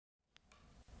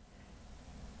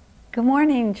Good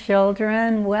morning,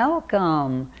 children.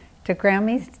 Welcome to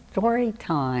Grammy's Story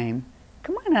Time.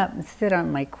 Come on up and sit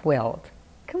on my quilt.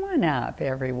 Come on up,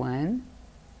 everyone.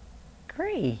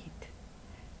 Great.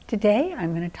 Today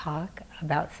I'm going to talk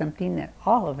about something that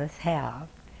all of us have.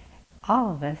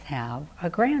 All of us have a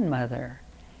grandmother.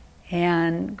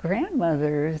 And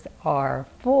grandmothers are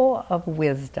full of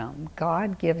wisdom.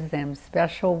 God gives them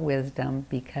special wisdom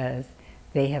because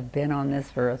they have been on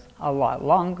this earth a lot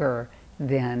longer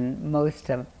than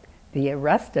most of the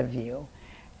rest of you.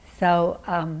 So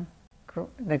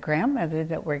the grandmother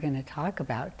that we're going to talk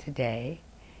about today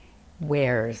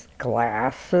wears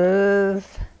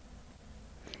glasses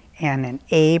and an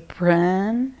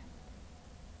apron,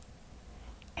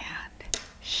 and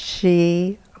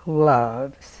she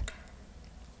loves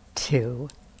to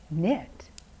knit.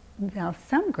 Now,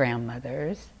 some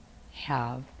grandmothers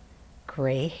have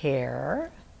gray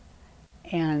hair,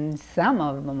 and some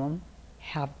of them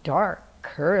have dark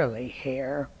curly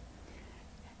hair.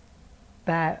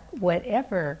 But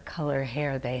whatever color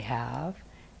hair they have,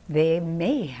 they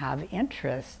may have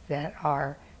interests that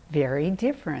are very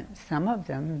different. Some of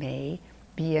them may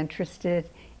be interested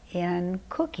in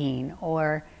cooking,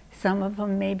 or some of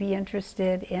them may be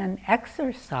interested in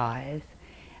exercise.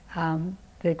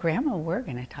 The grandma we're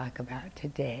going to talk about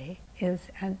today is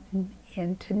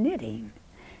into knitting.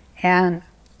 And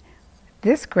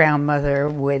this grandmother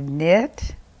would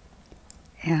knit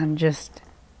and just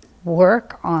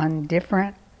work on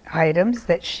different items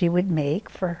that she would make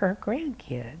for her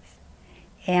grandkids.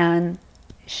 And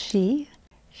she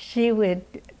would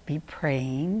be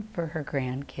praying for her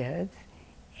grandkids,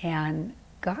 and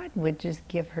God would just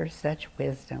give her such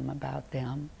wisdom about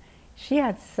them. She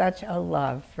had such a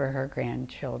love for her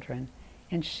grandchildren,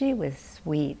 and she was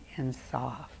sweet and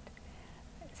soft.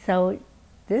 So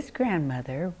this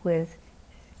grandmother was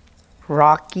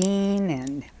rocking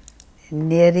and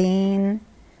knitting,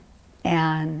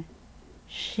 and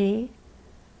she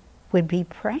would be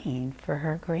praying for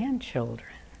her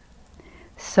grandchildren.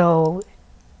 So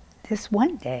this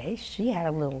one day, she had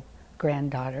a little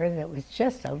granddaughter that was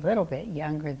just a little bit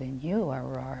younger than you,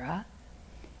 Aurora,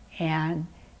 and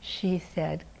she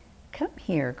said, "Come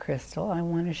here, Crystal, I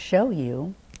want to show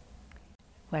you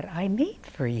what I made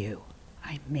for you.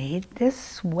 I made this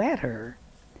sweater.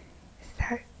 Is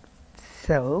that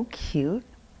so cute?"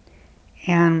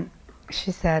 And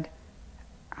she said,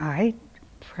 "I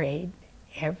prayed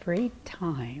every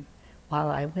time while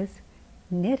I was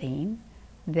knitting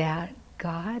that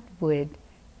God would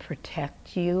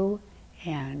protect you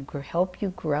and help you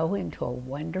grow into a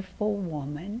wonderful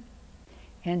woman."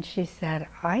 And she said,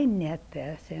 "I knit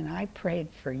this and I prayed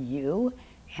for you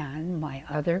and my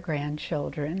other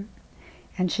grandchildren."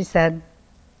 And she said,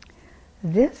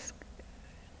 "This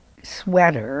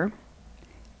sweater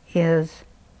is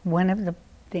one of the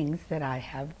things that I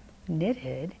have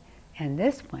knitted, and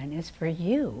this one is for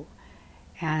you."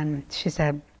 And she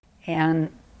said,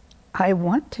 "And I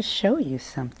want to show you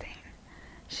something."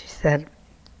 She said,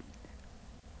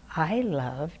 "I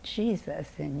love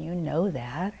Jesus, and you know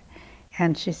that."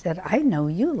 And she said, "I know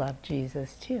you love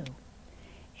Jesus too.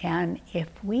 And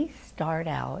if we start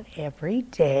out every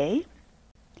day,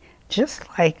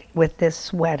 just like with this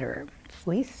sweater, if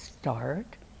we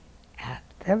start at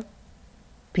the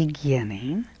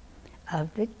beginning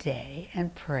of the day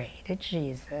and pray to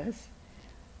Jesus,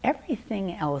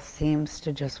 everything else seems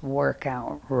to just work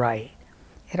out right.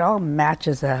 It all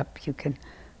matches up. You can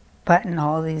button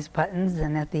all these buttons,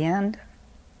 and at the end,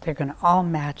 they're going to all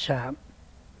match up.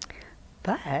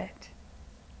 But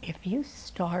if you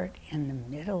start in the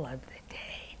middle of the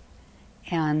day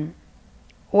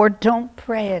or don't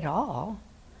pray at all,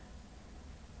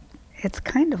 it's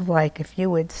kind of like if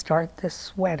you would start the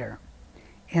sweater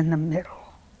in the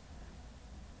middle,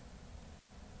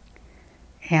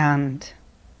 and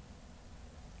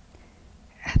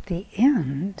at the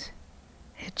end,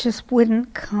 it just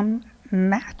wouldn't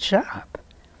match up.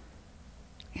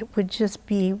 It would just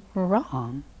be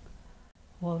wrong.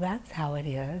 Well, that's how it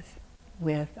is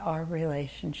with our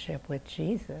relationship with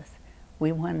Jesus.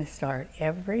 We want to start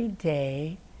every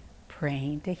day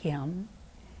praying to Him,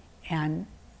 and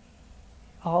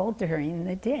all during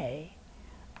the day.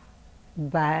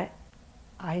 But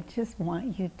I just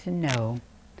want you to know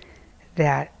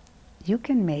that you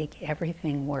can make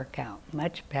everything work out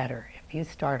much better if you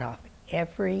start off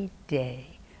every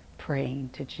day praying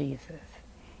to Jesus.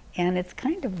 And it's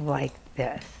kind of like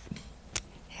this.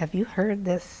 Have you heard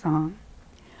this song?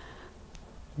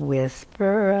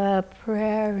 Whisper a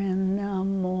prayer in the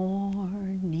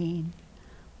morning,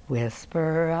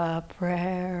 whisper a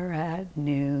prayer at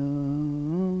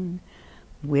noon,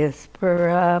 Whisper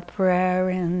a prayer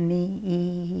in the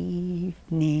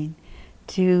evening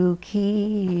to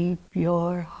keep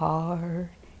your heart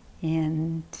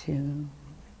in tune.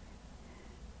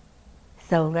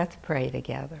 So let's pray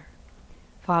together.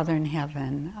 Father in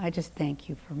heaven, I just thank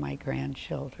you for my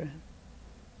grandchildren.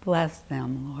 Bless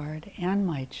them, Lord, and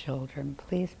my children.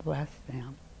 Please bless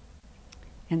them.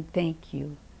 And thank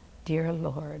you, dear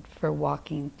Lord, for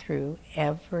walking through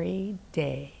every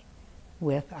day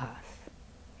with us.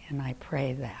 And I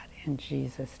pray that in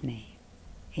Jesus' name.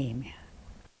 Amen.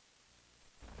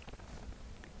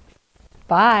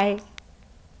 Bye.